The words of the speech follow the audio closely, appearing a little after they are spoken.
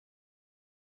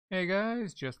Hey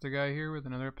guys, just a guy here with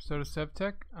another episode of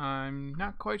Sevtech. I'm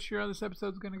not quite sure how this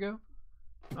episode's gonna go.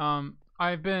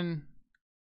 I've been...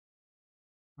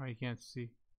 Oh, you can't see.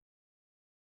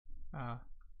 I'm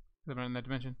in that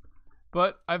dimension.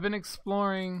 But I've been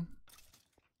exploring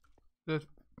the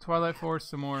Twilight Forest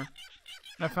some more. And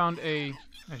I found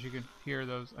as you can hear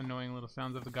those annoying little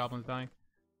sounds of the goblins dying,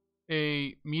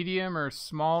 a medium or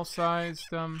small sized,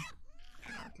 get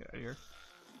out of here.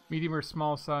 Medium or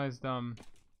small sized,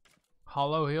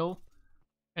 hollow hill,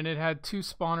 and it had 2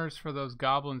 spawners for those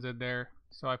goblins in there,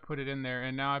 so I put it in there,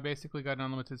 and now I basically got an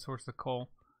unlimited source of coal.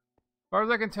 As far as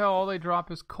I can tell, all they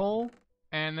drop is coal,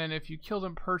 and then if you kill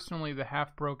them personally, the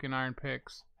half-broken iron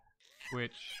picks,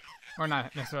 which, or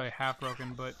not necessarily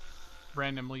half-broken, but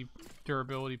randomly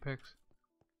durability picks.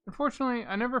 Unfortunately,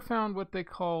 I never found what they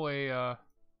call a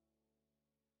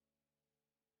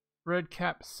red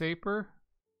cap saper,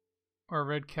 or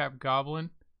red cap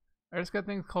goblin. I just got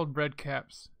things called red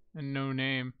caps and no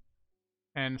name,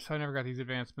 and so I never got these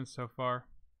advancements so far.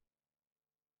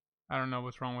 I don't know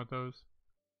what's wrong with those,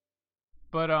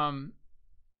 but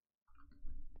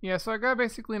yeah. So I got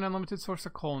basically an unlimited source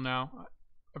of coal now,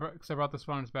 because I brought the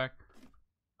spawners back.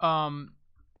 I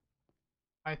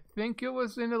think it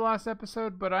was in the last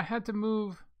episode, but I had to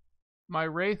move my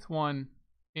wraith one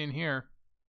in here,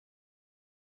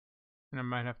 and I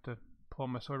might have to pull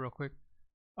out my sword real quick.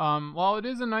 While it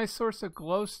is a nice source of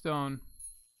glowstone,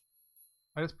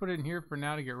 I just put it in here for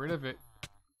now to get rid of it.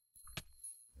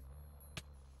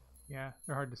 Yeah,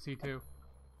 they're hard to see too.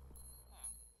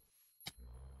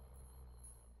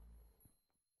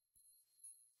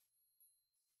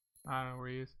 I don't know where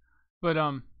he is. But,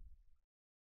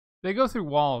 they go through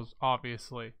walls,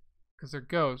 obviously, because they're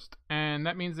ghosts, and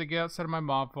that means they get outside of my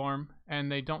mob farm,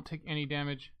 and they don't take any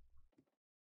damage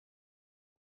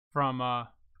from,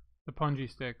 the punji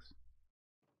sticks.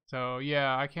 So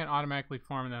yeah, I can't automatically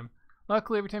farm them.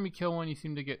 Luckily, every time you kill one, you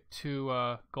seem to get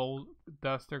 2 gold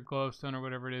dust or glowstone or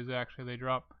whatever it is actually they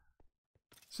drop.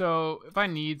 So if I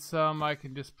need some, I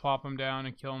can just plop them down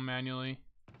and kill them manually.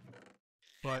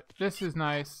 But this is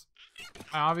nice.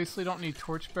 I obviously don't need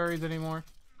torchberries anymore,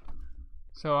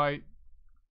 so I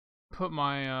put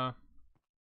my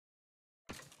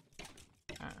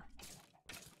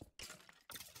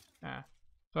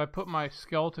So I put my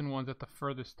skeleton ones at the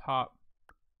furthest top.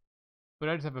 But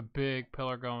I just have a big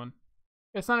pillar going.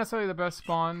 It's not necessarily the best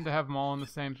spawn to have them all in the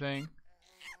same thing,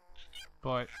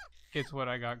 but it's what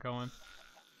I got going.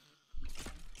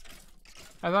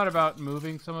 I thought about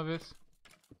moving some of this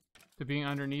to being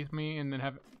underneath me and then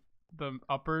have the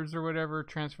uppers or whatever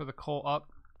transfer the coal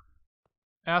up.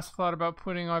 I also thought about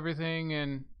putting everything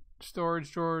in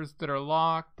storage drawers that are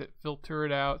locked, that filter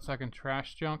it out so I can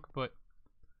trash junk, but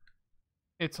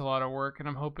it's a lot of work, and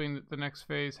I'm hoping that the next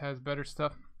phase has better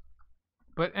stuff.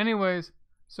 But anyways,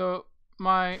 so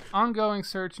my ongoing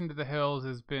search into the hills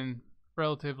has been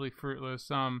relatively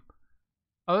fruitless. Other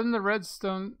than the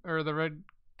redstone or the red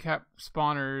cap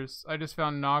spawners, I just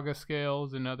found naga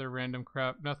scales and other random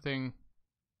crap. Nothing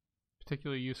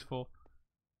particularly useful.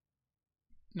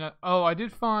 Now, oh, I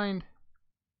did find.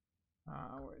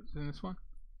 Where is it, in this one?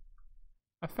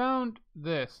 I found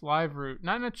this live root,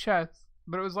 not in a chest,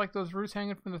 but it was like those roots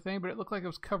hanging from the thing, but it looked like it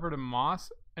was covered in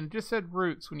moss, and it just said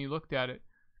roots when you looked at it.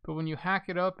 But when you hack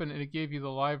it up, and it gave you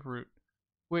the live root,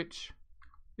 which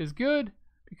is good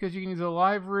because you can use a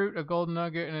live root, a gold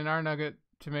nugget, and an iron nugget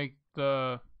to make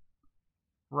the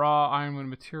raw ironwood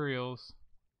materials.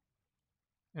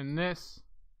 And this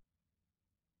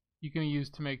you can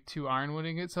use to make 2 ironwood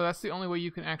ingots, so that's the only way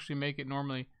you can actually make it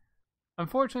normally.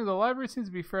 Unfortunately, the live root seems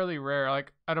to be fairly rare.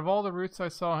 Like, out of all the roots I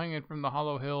saw hanging from the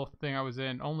hollow hill thing I was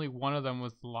in, only one of them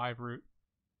was the live root.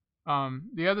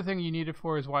 The other thing you need it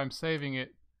for, is why I'm saving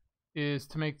it, is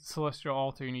to make the celestial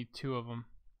altar. You need 2 of them.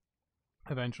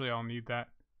 Eventually I'll need that.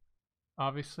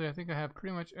 Obviously, I think I have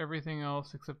pretty much everything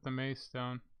else except the maze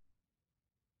stone.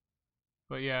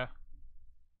 But yeah.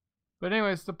 But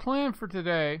anyways, the plan for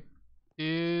today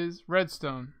is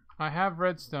redstone. I have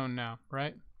redstone now,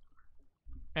 right?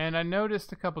 And I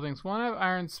noticed a couple things. One, I have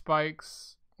iron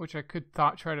spikes, which I could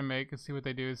try to make and see what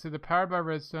they do. So they're powered by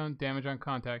redstone, damage on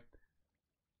contact.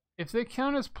 If they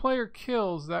count as player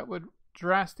kills, that would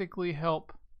drastically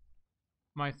help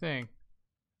my thing.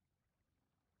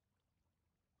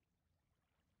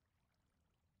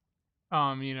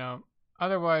 You know,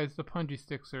 otherwise the punji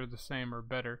sticks are the same or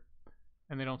better,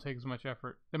 and they don't take as much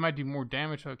effort. They might do more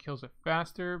damage so it kills it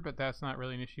faster, but that's not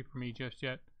really an issue for me just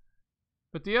yet.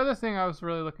 But the other thing I was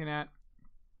really looking at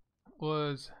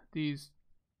was these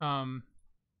chimes,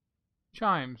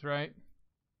 right?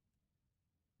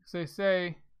 So they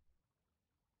say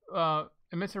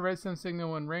emits a redstone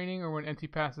signal when raining or when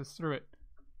NT passes through it.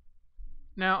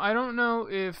 Now, I don't know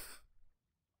if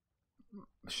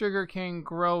sugarcane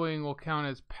growing will count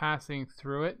as passing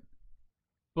through it,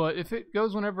 but if it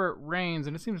goes whenever it rains,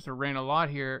 and it seems to rain a lot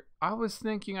here, I was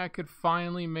thinking I could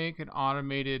finally make an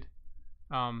automated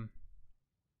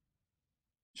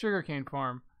sugarcane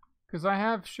farm. Because I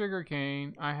have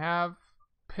sugarcane, I have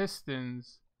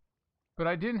pistons, but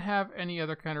I didn't have any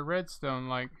other kind of redstone.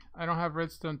 Like, I don't have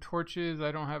redstone torches,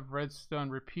 I don't have redstone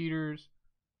repeaters,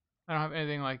 I don't have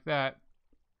anything like that.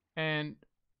 And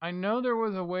I know there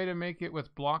was a way to make it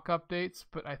with block updates,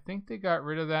 but I think they got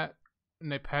rid of that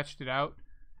and they patched it out.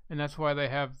 And that's why they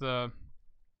have the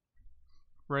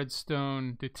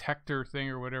redstone detector thing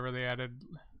or whatever they added,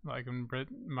 like in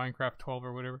Minecraft 12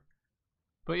 or whatever.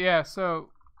 But yeah, so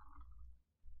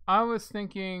I was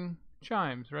thinking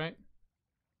chimes, right?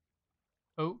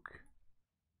 Oak,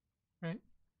 right?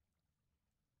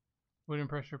 Wooden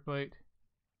pressure plate.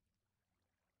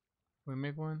 We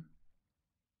make one.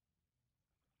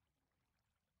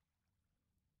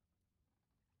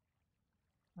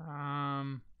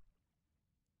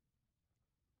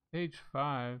 Page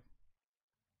 5.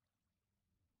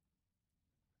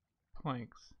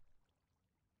 Planks.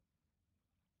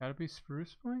 Gotta be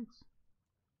spruce planks?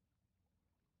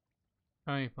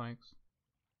 How many planks?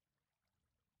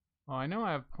 Oh, I know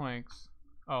I have planks.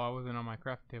 Oh, I wasn't on my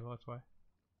crafting table, that's why.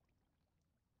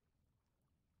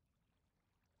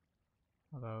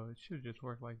 Although, it should just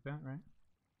work like that, right?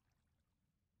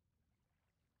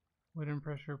 Wooden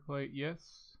pressure plate,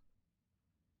 yes.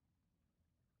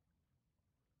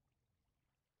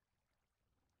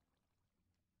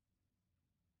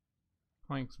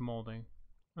 Planks molding.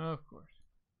 Of course.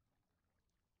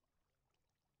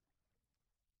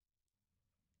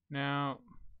 Now,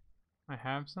 I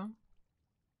have some.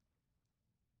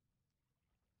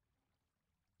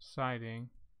 Siding.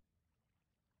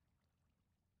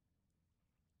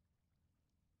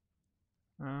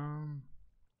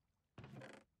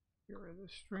 Get rid of the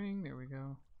string, there we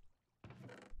go.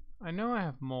 I know I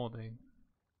have molding.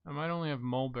 I might only have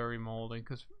mulberry molding,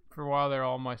 because for a while there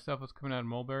all my stuff was coming out of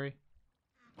mulberry.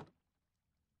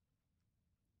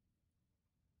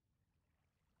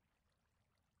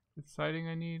 The siding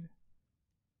I need.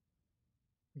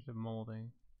 There's a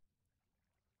molding.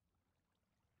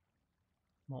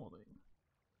 Molding.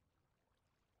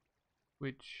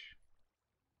 Which,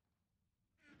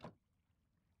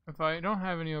 if I don't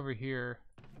have any over here,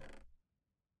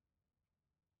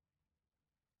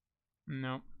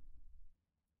 no.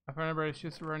 If I remember, it's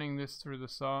just running this through the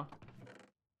saw.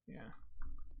 Yeah.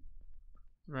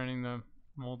 Running the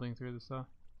molding through the saw.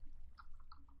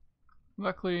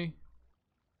 Luckily,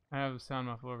 I have the sound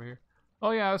muffle over here.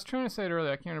 Oh yeah, I was trying to say it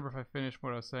earlier. I can't remember if I finished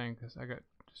what I was saying because I got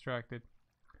distracted.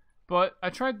 But I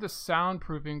tried the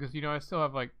soundproofing because, you know, I still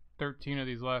have like 13 of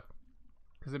these left.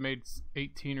 Because it made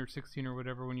 18 or 16 or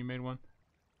whatever when you made one.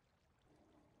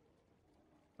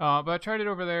 But I tried it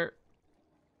over there.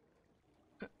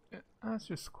 That's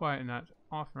just quiet and not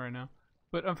off right now.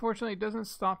 But unfortunately, it doesn't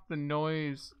stop the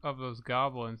noise of those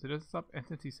goblins. It doesn't stop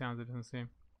entity sounds, it doesn't seem.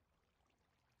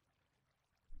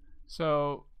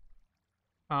 So,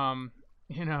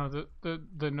 you know, the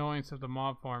annoyance of the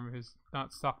mob farm is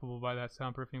not stoppable by that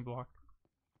soundproofing block.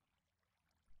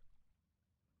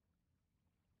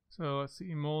 So let's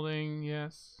see, molding,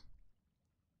 yes.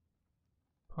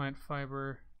 Plant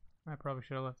fiber, I probably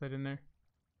should have left that in there.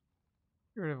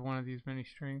 Get rid of one of these mini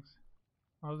strings.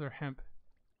 Oh, those are hemp.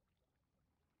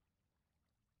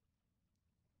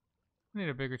 I need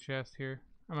a bigger chest here.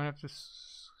 I might have to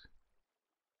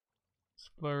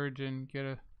splurge and get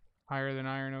a higher than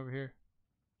iron over here.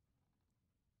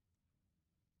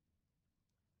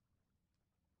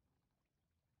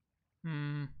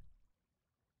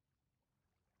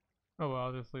 Oh well,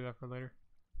 I'll just leave that for later.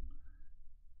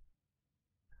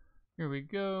 Here we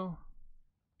go.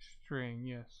 String,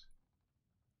 yes.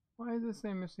 Why is this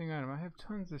say missing item? I have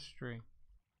tons of string.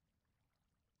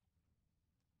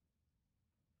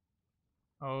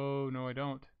 Oh, no I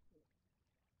don't.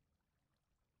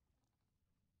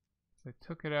 I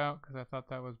took it out because I thought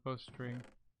that was bowstring.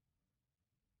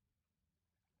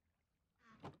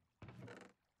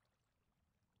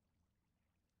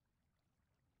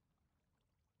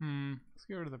 Let's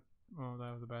get rid of the... Oh,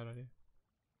 that was a bad idea.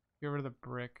 Get rid of the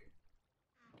brick.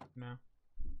 No.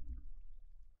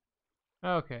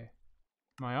 Okay.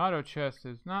 My auto chest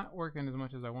is not working as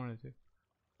much as I wanted to.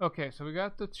 Okay, so we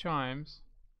got the chimes.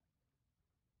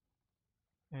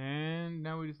 And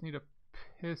now we just need a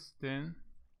piston.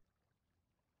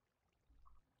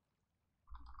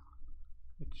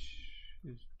 Which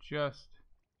is just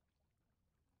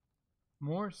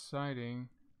More siding,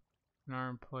 an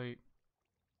iron plate.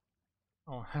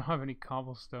 Oh, I don't have any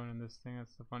cobblestone in this thing.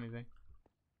 That's the funny thing.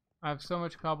 I have so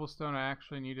much cobblestone. I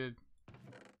actually needed.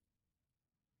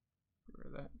 Get rid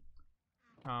of that.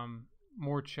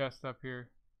 More chests up here.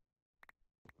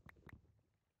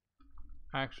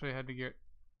 I actually had to get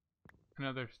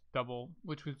another double,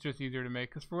 which was just easier to make.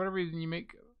 Because for whatever reason, you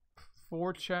make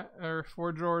four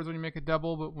drawers when you make a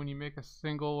double, but when you make a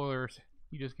single, or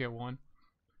you just get one.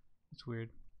 It's weird.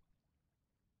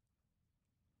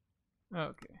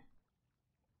 Okay.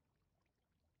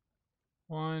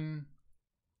 One.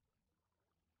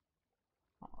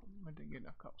 Oh, I didn't get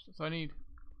enough cobblestone, so I need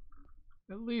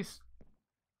at least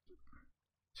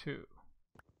two.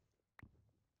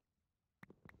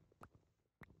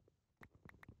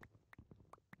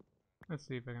 Let's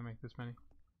see if I can make this many.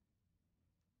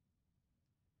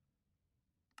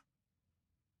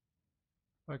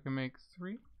 So I can make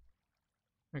 3.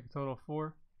 Make a total of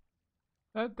 4.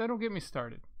 That'll get me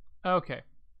started. Okay.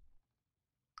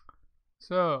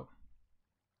 So,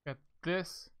 got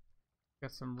this.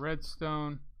 Got some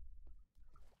redstone.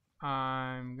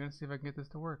 I'm gonna see if I can get this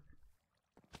to work.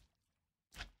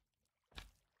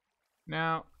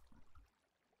 Now,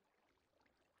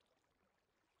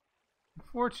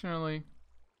 unfortunately,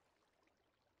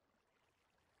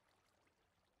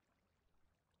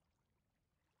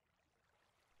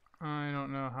 I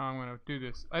don't know how I'm gonna do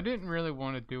this. I didn't really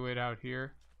want to do it out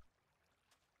here,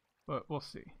 but we'll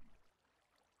see.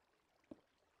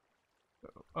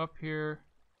 So up here.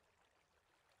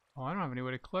 Oh, I don't have any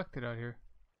way to collect it out here.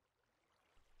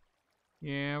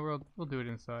 Yeah, we'll do it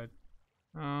inside.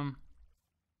 We'll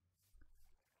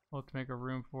have to make a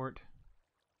room for it.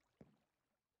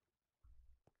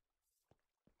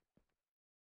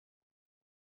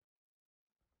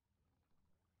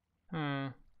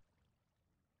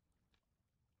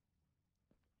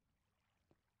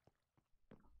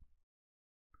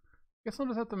 Guess I'll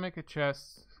just have to make a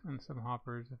chest and some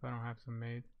hoppers if I don't have some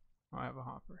made. Oh, I have a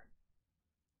hopper.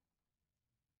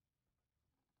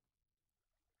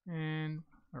 And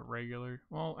a regular.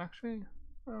 Well, actually,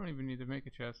 I don't even need to make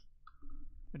a chest.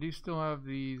 I do still have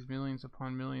these millions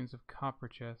upon millions of copper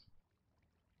chests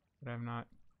that I'm not.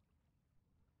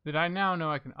 That I now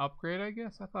know I can upgrade, I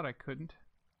guess? I thought I couldn't.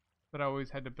 But I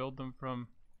always had to build them from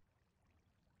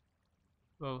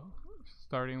the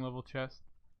starting level chest.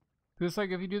 Because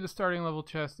like if you do the starting level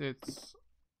chest, it's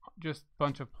just a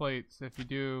bunch of plates. If you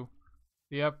do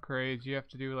the upgrades, you have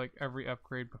to do like every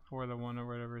upgrade before the one or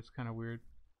whatever. It's kind of weird.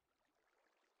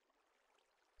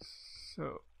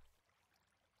 So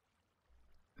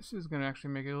this is gonna actually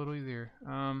make it a little easier.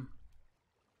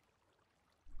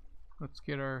 Let's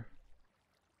get our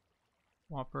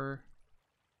whopper.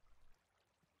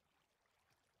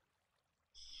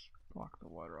 Let's block the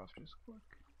water off just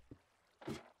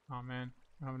quick. Oh man,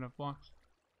 I don't have enough blocks.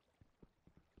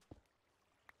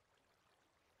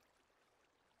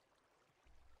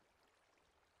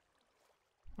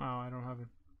 Oh, I don't have it.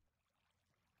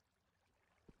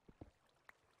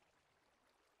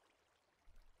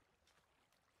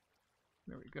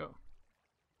 There we go.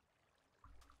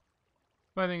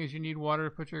 My thing is you need water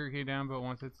to put your key down, but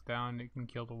once it's down, it can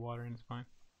kill the water and it's fine.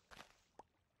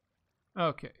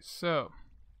 Okay, so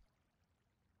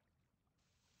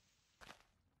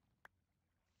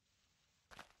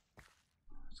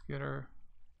let's get our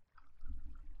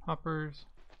hoppers.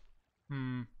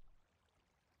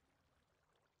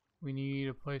 We need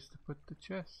a place to put the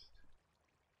chest.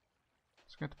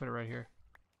 Just going to put it right here.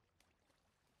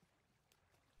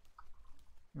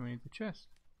 And we need the chest.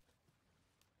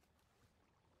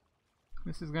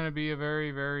 This is going to be a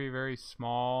very, very, very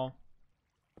small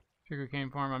sugarcane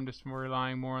farm. I'm just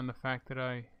relying more on the fact that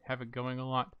I have it going a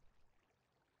lot.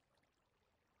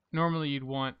 Normally you'd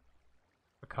want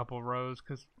a couple rows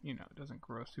because, you know, it doesn't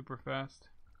grow super fast.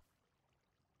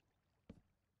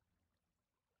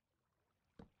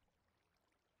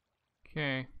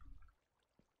 Okay.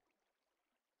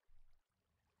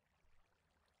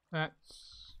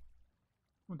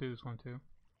 We'll do this one too.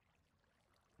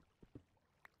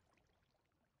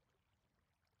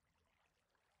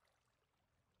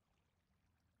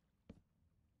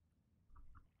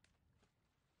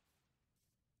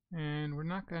 And we're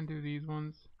not going to do these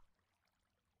ones.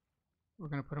 We're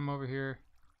going to put them over here.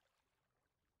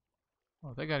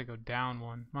 Oh, they got to go down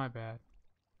one. My bad.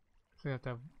 So they have to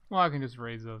have, well, I can just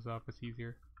raise those up. It's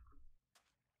easier,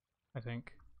 I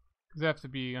think. Because they have to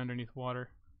be underneath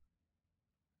water.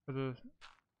 For the...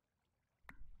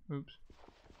 Oops.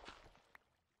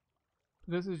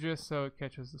 This is just so it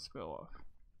catches the spill off.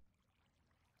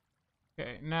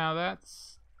 Okay, now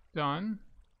that's done.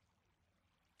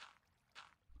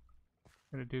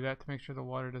 Gotta do that to make sure the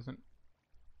water doesn't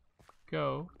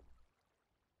go.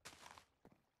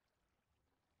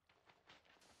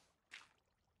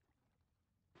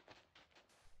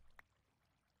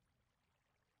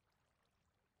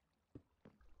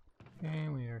 Okay,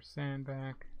 we need our sand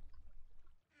back.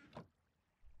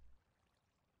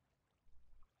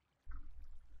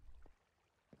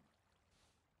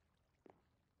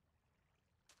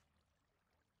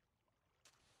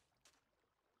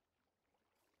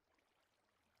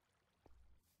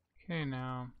 Okay,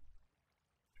 now I'm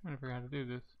trying to figure out how to do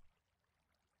this. It's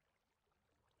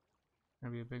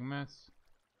gonna be a big mess.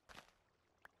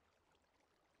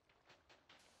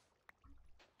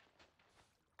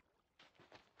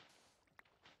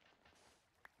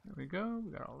 There we go.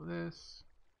 We got all of this.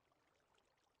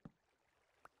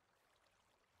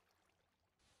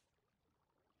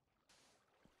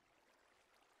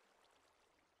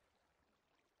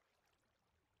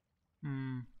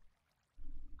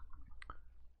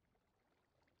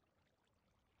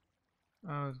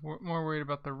 I was more worried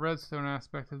about the redstone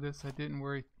aspect of this. I didn't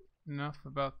worry enough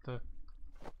about the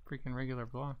freaking regular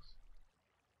blocks.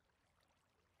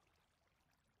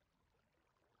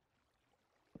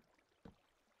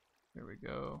 There we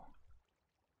go.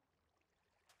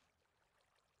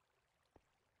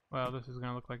 Well, this is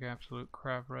gonna look like absolute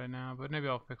crap right now, but maybe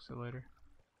I'll fix it later.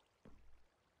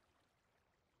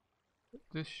 But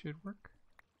this should work.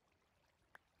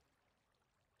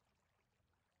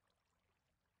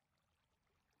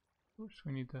 Of course,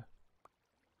 we need to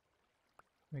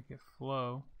make it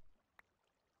flow.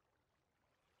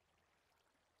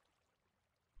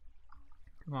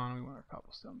 Come on, we want our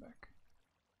cobblestone back.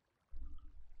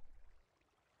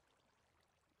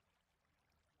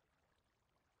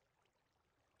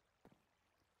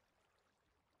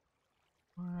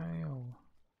 Why, oh.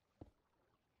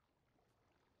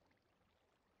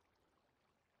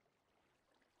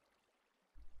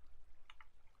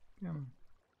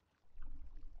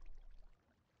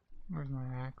 Where's my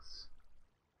axe?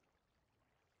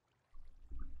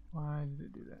 Why did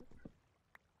it do that?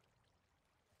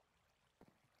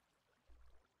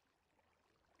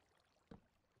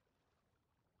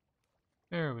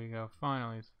 There we go.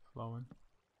 Finally, it's flowing.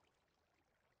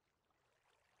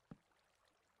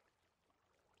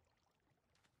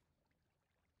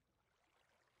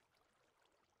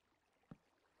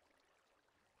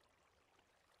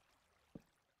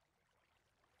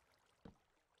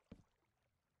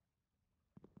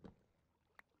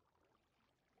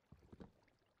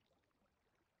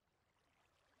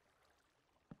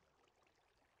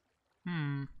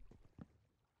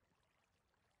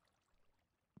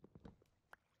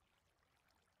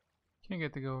 Can't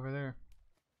get to go over there.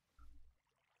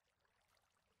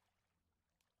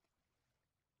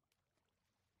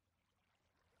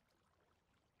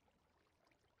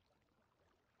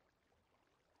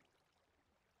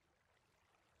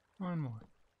 One more.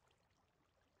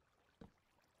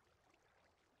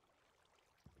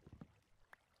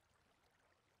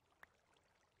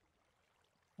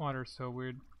 Water's so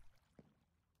weird.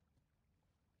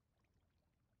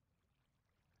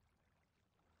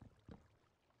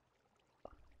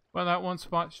 Well, that one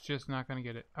spot's just not going to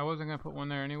get it. I wasn't going to put one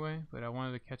there anyway, but I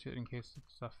wanted to catch it in case the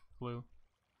stuff flew.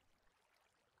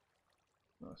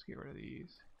 So let's get rid of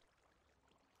these.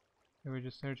 They were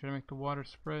just there trying to make the water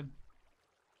spread.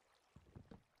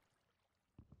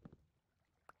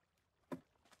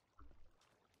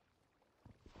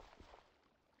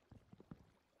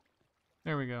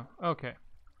 There we go. Okay.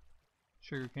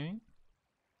 Sugarcane.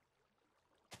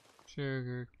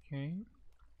 Sugarcane.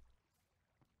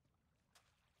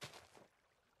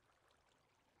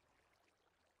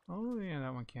 Oh yeah,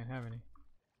 that one can't have any.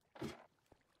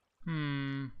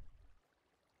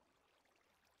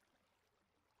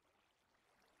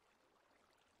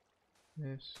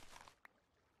 This. Is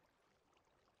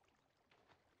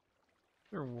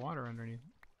there water underneath?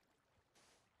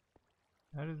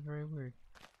 That is very weird.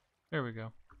 There we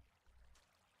go.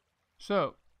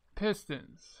 So,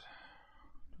 pistons.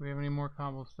 Do we have any more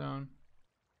cobblestone?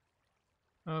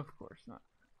 Of course not.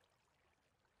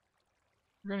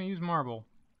 We're gonna use marble.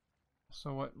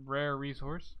 So what rare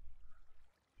resource?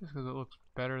 Just because it looks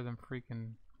better than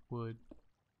freaking wood.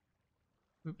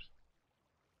 Oops.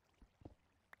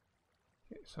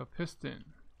 Okay, so piston.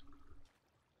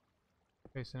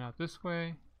 Facing out this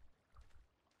way.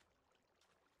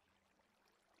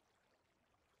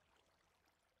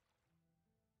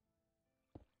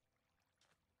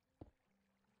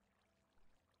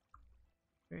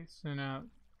 Facing out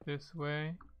this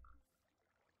way.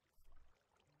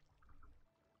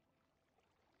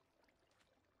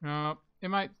 No, it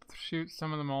might shoot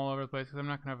some of them all over the place because I'm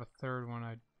not going to have a third one.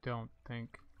 I don't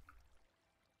think.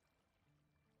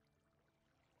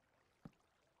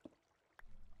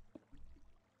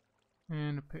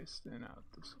 And a piston out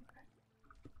this way.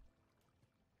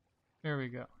 There we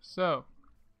go. So,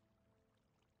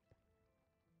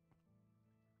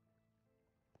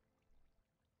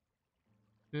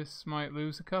 this might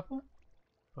lose a couple,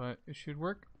 but it should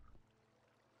work.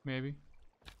 Maybe.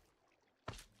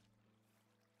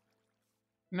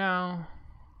 Now,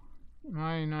 am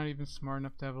I not even smart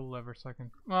enough to have a lever so I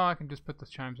can... Well, I can just put the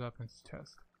chimes up and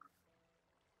test.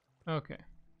 Okay.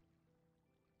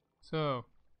 So,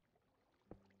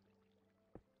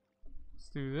 let's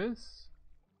do this.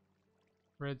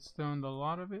 Redstone the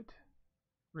lot of it.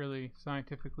 Really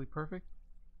scientifically perfect.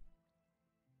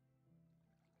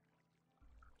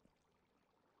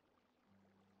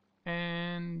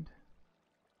 And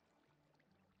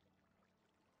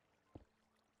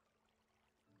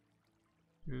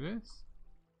do this.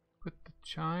 Put the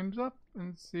chimes up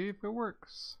and see if it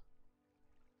works.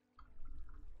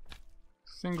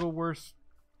 Single worst.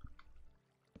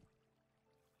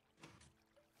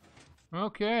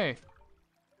 Okay.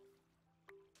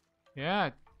 Yeah,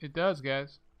 it does,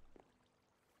 guys.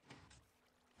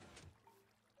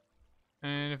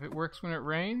 And if it works when it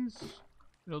rains,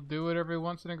 it'll do it every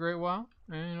once in a great while,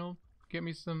 and it'll get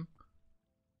me some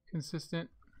consistent.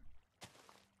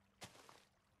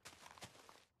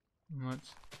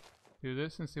 Let's do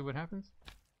this and see what happens.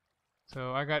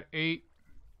 So I got 8.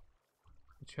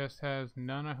 The chest has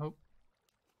none, I hope.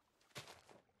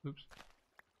 Oops.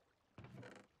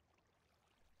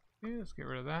 Okay, let's get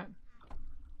rid of that.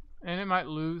 And it might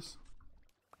lose.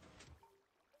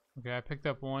 Okay, I picked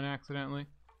up 1 accidentally.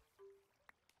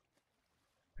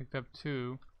 Picked up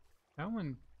 2. That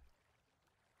one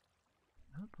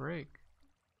did not break.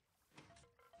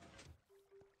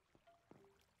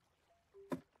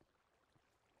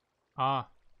 Ah.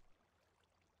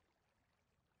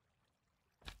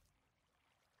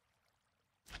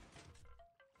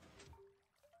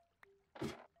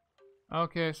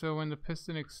 Okay, so when the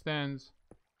piston extends,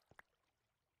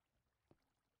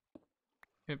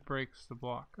 it breaks the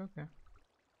block. Okay.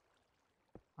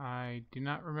 I do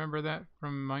not remember that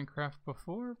from Minecraft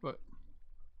before, but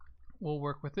we'll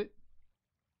work with it.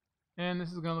 And this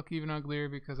is going to look even uglier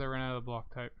because I ran out of the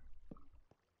block type.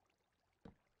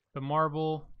 The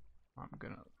marble,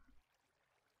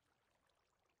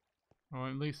 I'll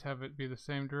at least have it be the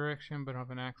same direction, but I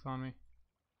have an axe on me.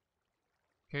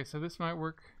 Okay, so this might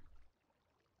work.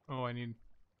 Oh, I need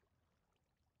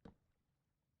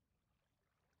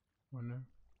one there.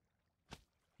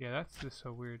 Yeah, that's just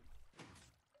so weird.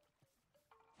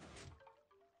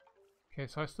 Okay,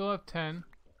 so I still have 10,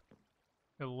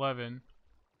 11.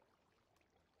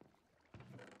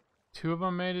 2 of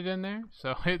them made it in there,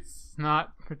 so it's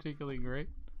not particularly great.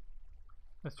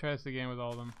 Let's try this again with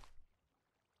all of them.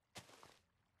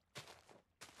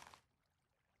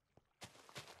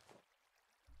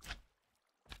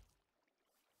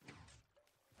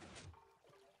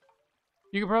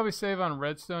 You could probably save on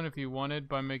redstone if you wanted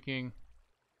by making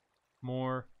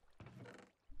more.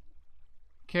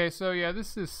 Okay, so yeah,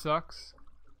 this sucks,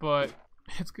 but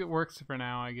it's good, works for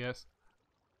now, I guess.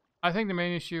 I think the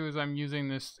main issue is I'm using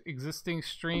this existing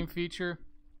stream feature,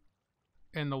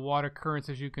 and the water currents,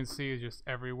 as you can see, is just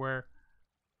everywhere.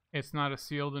 It's not a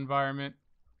sealed environment.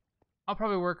 I'll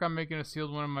probably work on making a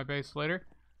sealed one in my base later,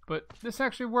 but this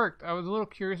actually worked. I was a little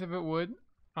curious if it would.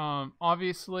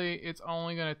 Obviously, it's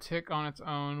only going to tick on its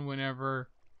own whenever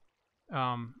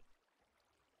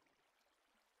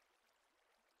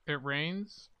it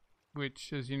rains,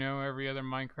 which is, you know, every other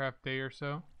Minecraft day or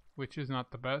so, which is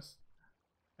not the best.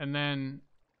 And then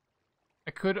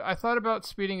I thought about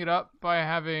speeding it up by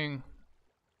having,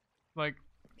 like,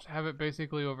 have it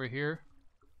basically over here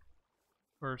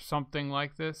or something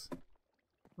like this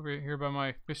over here by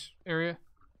my fish area.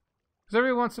 Because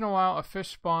every once in a while a fish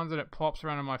spawns and it plops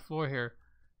around on my floor here.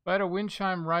 If I had a wind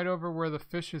chime right over where the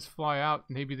fishes fly out,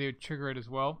 maybe they would trigger it as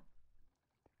well.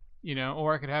 You know,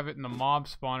 or I could have it in the mob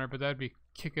spawner, but that'd be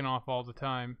kicking off all the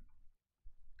time.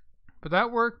 But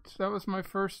that worked. That was my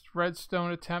first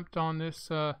redstone attempt on this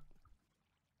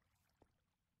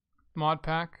mod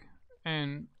pack.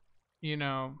 And, you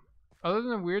know, other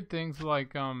than weird things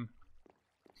like I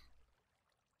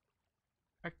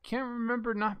can't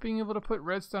remember not being able to put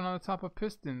redstone on the top of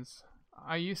pistons.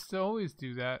 I used to always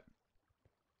do that.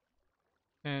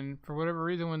 And for whatever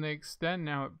reason, when they extend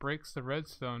now, it breaks the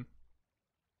redstone.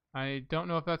 I don't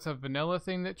know if that's a vanilla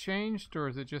thing that changed, or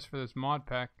is it just for this mod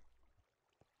pack.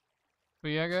 But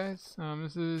yeah, guys,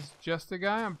 this is Justa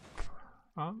guy.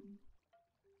 Huh.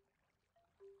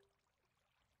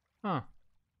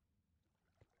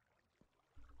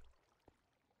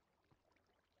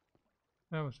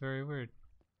 That was very weird.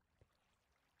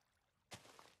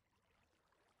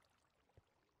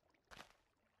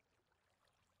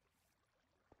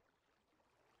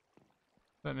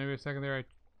 Thought maybe a second there I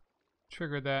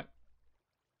triggered that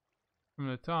from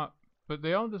the top, but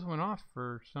they all just went off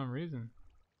for some reason.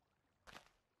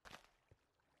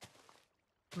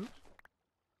 Oops.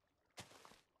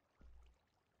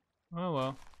 Oh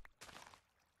well.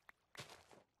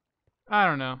 I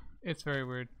don't know. It's very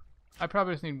weird. I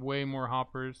probably just need way more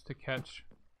hoppers to catch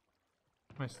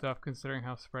my stuff, considering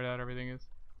how spread out everything is.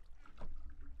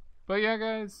 But yeah,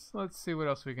 guys, let's see what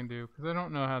else we can do, because I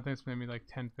don't know how things may be like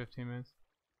 10-15 minutes.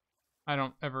 I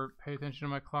don't ever pay attention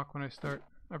to my clock when I start.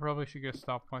 I probably should get a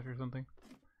stopwatch or something.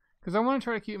 Because I want to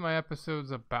try to keep my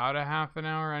episodes about a half an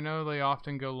hour. I know they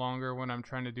often go longer when I'm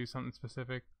trying to do something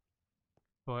specific.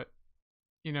 But,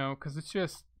 you know, because it's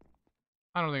just...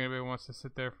 I don't think anybody wants to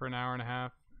sit there for an hour and a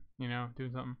half, you know,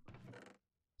 doing something.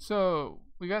 So,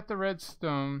 we got the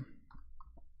redstone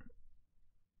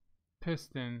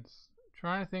pistons.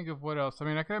 Trying to think of what else. I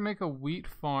mean, I could make a wheat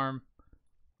farm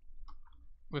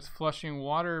with flushing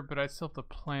water, but I'd still have to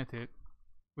plant it,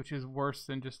 which is worse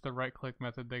than just the right-click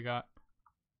method they got.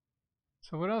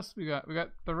 So what else we got? We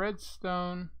got the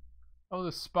redstone. Oh,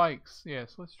 the spikes.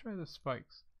 Yes, let's try the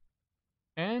spikes.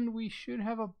 And we should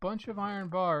have a bunch of iron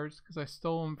bars, because I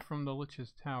stole them from the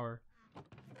Lich's Tower.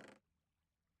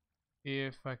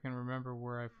 If I can remember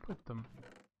where I put them.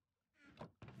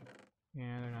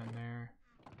 Yeah, they're not there.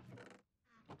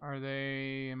 Are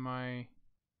they in my...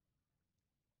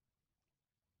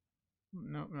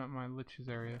 Nope, not my Lich's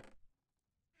area.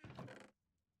 I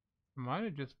might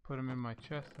have just put them in my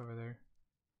chest over there.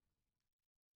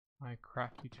 My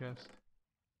crafty chest.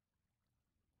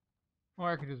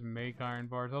 Or I could just make iron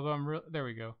bars, although I'm there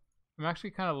we go. I'm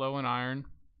actually kind of low in iron.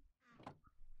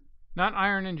 Not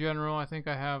iron in general, I think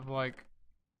I have like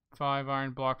 5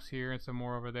 iron blocks here and some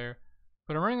more over there.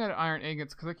 But I'm running out of iron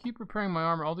ingots because I keep repairing my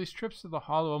armor. All these trips to the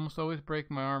hollow almost always break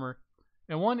my armor.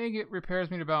 And 1 ingot repairs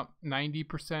me to about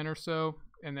 90% or so,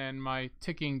 and then my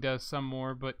ticking does some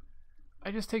more, but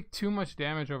I just take too much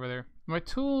damage over there. My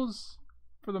tools,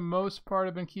 for the most part,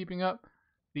 have been keeping up.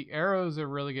 The arrows are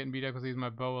really getting beat up because I use my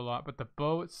bow a lot, but the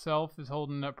bow itself is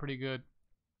holding up pretty good.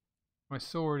 My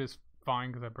sword is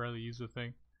fine because I barely use the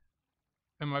thing.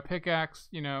 And my pickaxe,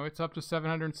 you know, it's up to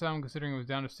 700 and some, considering it was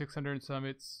down to 600 and some.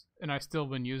 And I've still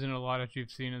been using it a lot, as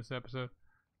you've seen in this episode.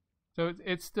 So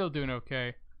it's still doing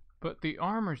okay. But the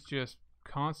armor's just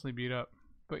constantly beat up.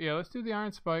 But yeah, let's do the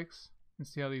iron spikes and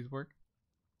see how these work.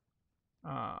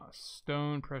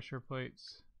 Stone pressure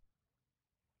plates.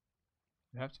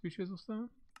 They have to be chisel stone?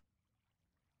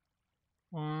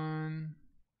 1.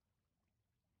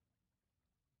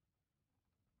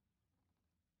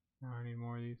 No, I need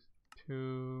more of these.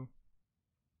 2.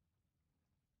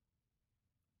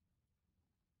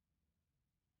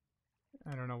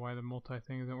 I don't know why the multi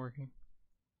thing isn't working.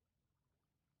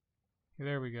 Okay,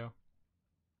 there we go.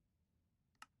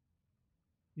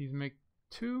 These make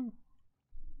 2.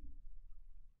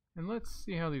 And let's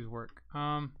see how these work.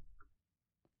 Oh,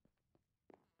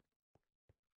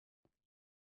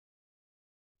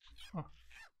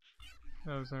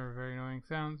 those are very annoying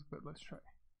sounds, but let's try.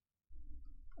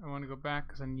 I want to go back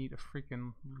because I need a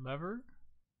freaking lever,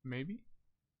 maybe?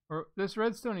 Or this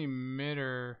redstone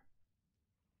emitter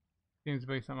seems to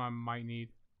be something I might need.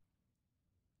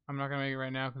 I'm not going to make it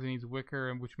right now because it needs wicker,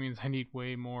 and which means I need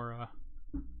way more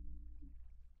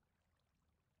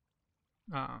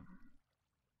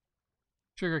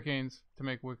sugar canes to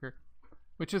make wicker.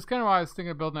 Which is kind of why I was thinking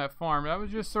of building that farm. That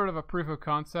was just sort of a proof of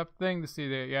concept thing to see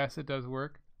that, yes, it does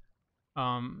work.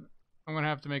 I'm going to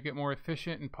have to make it more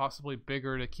efficient and possibly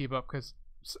bigger to keep up, because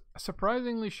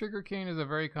surprisingly sugarcane is a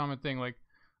very common thing. Like,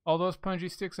 all those punji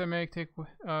sticks I make take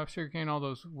sugarcane, all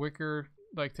those wicker,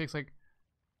 like, takes like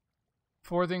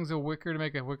 4 things of wicker to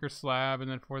make a wicker slab, and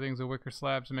then 4 things of wicker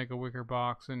slabs to make a wicker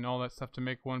box, and all that stuff to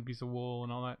make 1 piece of wool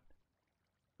and all that.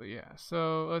 But yeah,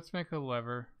 so let's make a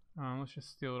lever. Let's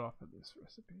just steal it off of this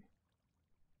recipe.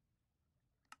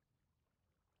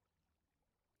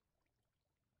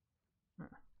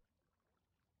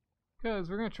 Because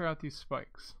we're going to try out these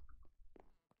spikes.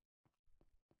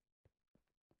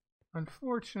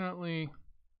 Unfortunately,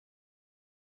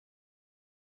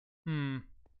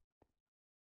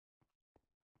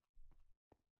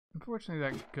 unfortunately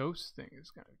that ghost thing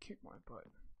is going to kick my butt.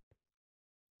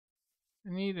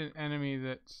 I need an enemy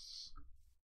that's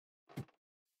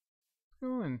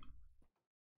going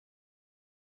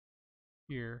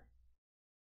here.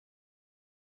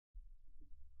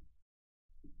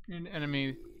 An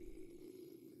enemy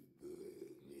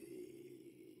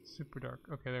super dark.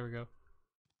 Okay, there we go.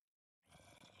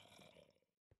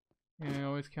 Yeah,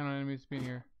 always count on enemies being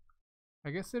here.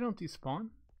 I guess they don't despawn?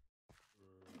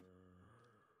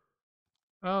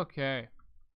 Okay.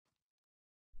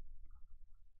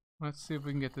 Let's see if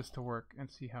we can get this to work and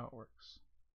see how it works.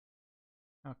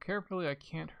 Now carefully, I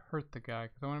can't hurt the guy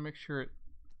because I want to make sure it...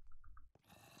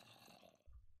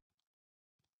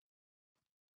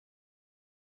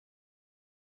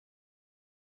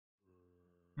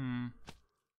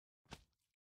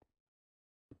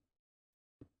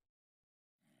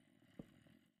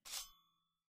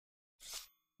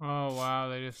 Oh wow,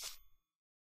 they just...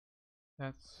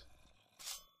 That's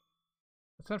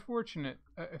unfortunate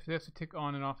if they have to tick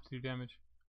on and off to do damage.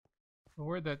 But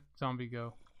where'd that zombie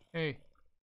go? Hey.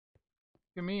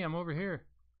 Look at me, I'm over here.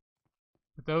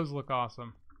 But those look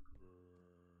awesome.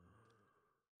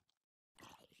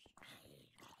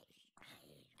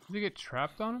 Does he get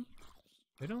trapped on them?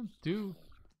 They don't do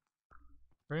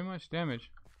very much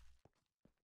damage.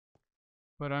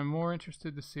 But I'm more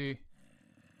interested to see...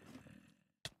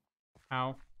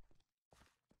 Ow.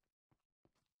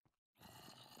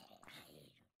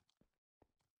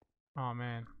 Oh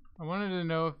man. I wanted to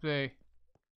know if they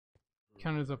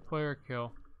count as a player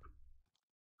kill.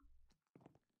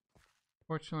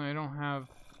 Fortunately, I don't have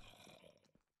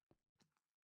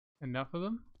enough of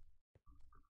them.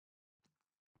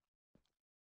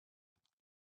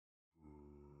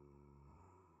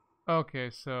 Okay,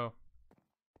 so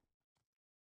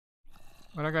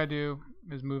what I gotta do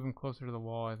is move him closer to the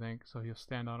wall, I think, so he'll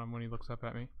stand on him when he looks up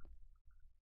at me.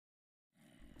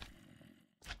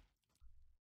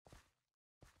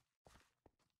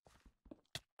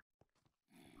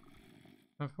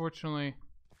 Unfortunately,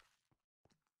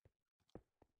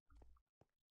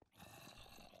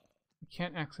 I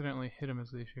can't accidentally hit him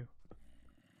is the issue.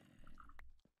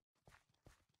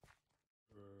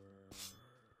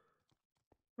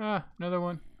 Ah, another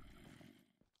one.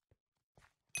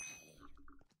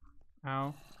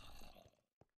 Ow.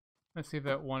 Let's see if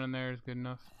that one in there is good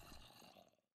enough.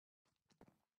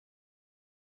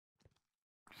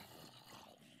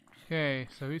 Okay,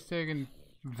 so he's taking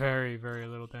very, very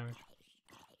little damage.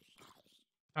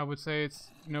 I would say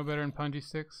it's no better than Punji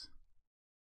Sticks.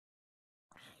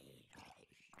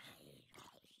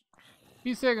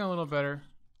 He's taking a little better.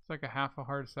 It's like a half a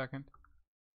heart a second.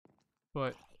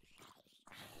 But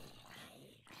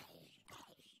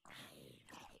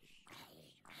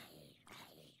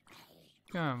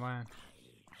come on.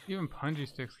 Even Punji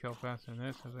Sticks kill faster than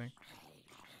this, I think.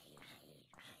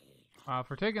 Wow,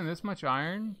 for taking this much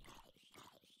iron.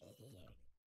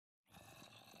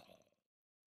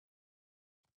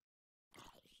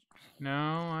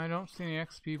 No, I don't see any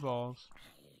XP balls.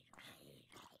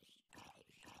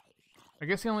 I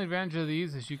guess the only advantage of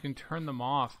these is you can turn them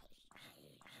off.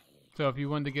 So if you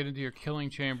wanted to get into your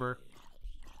killing chamber,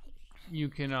 you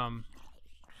can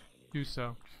do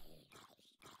so.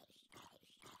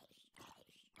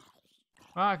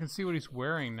 Ah, I can see what he's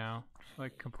wearing now.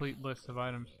 Like, complete list of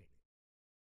items.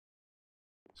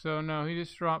 So no, he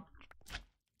just dropped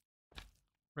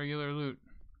regular loot.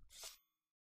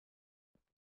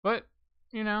 But,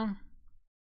 you know,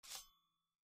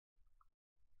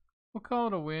 we'll call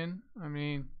it a win. I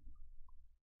mean,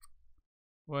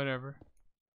 whatever.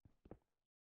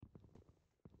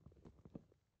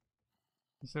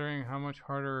 Considering how much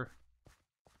harder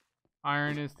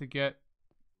iron is to get.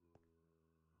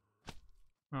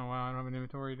 Oh wow, I don't have an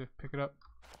inventory to pick it up.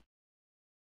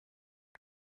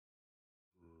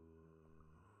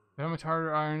 How much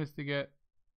harder iron is to get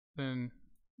than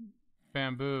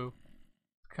bamboo.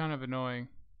 It's kind of annoying.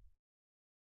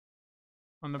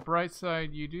 On the bright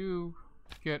side, you do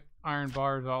get iron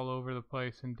bars all over the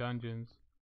place in dungeons.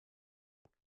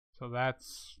 So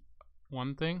that's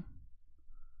one thing.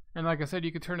 And like I said,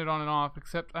 you could turn it on and off,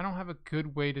 except I don't have a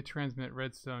good way to transmit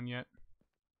redstone yet.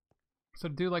 So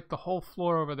to do like the whole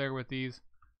floor over there with these,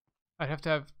 I'd have to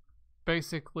have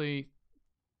basically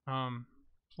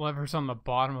levers on the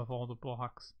bottom of all the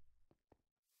blocks.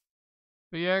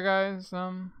 But yeah, guys,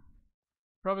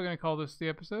 probably gonna call this the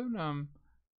episode.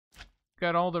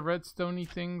 Got all the redstoney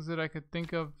things that I could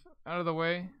think of out of the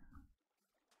way.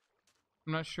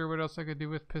 I'm not sure what else I could do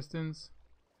with pistons.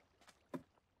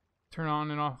 Turn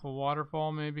on and off a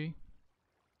waterfall, maybe.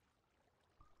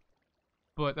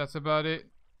 But that's about it.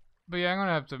 But yeah, I'm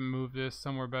gonna have to move this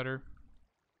somewhere better.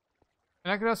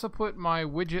 And I could also put my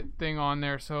widget thing on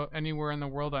there so anywhere in the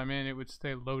world I'm in, it would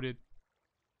stay loaded.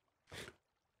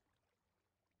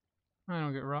 I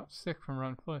don't get sick from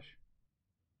rotten flesh.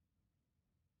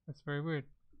 That's very weird.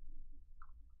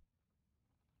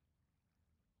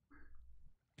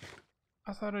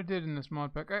 I thought I did in this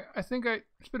mod pack. I think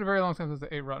it's been a very long time since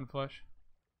I ate rotten flesh.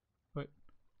 But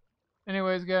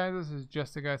Anyways, guys, this is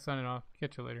Just a Guy signing off.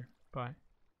 Catch you later. Bye.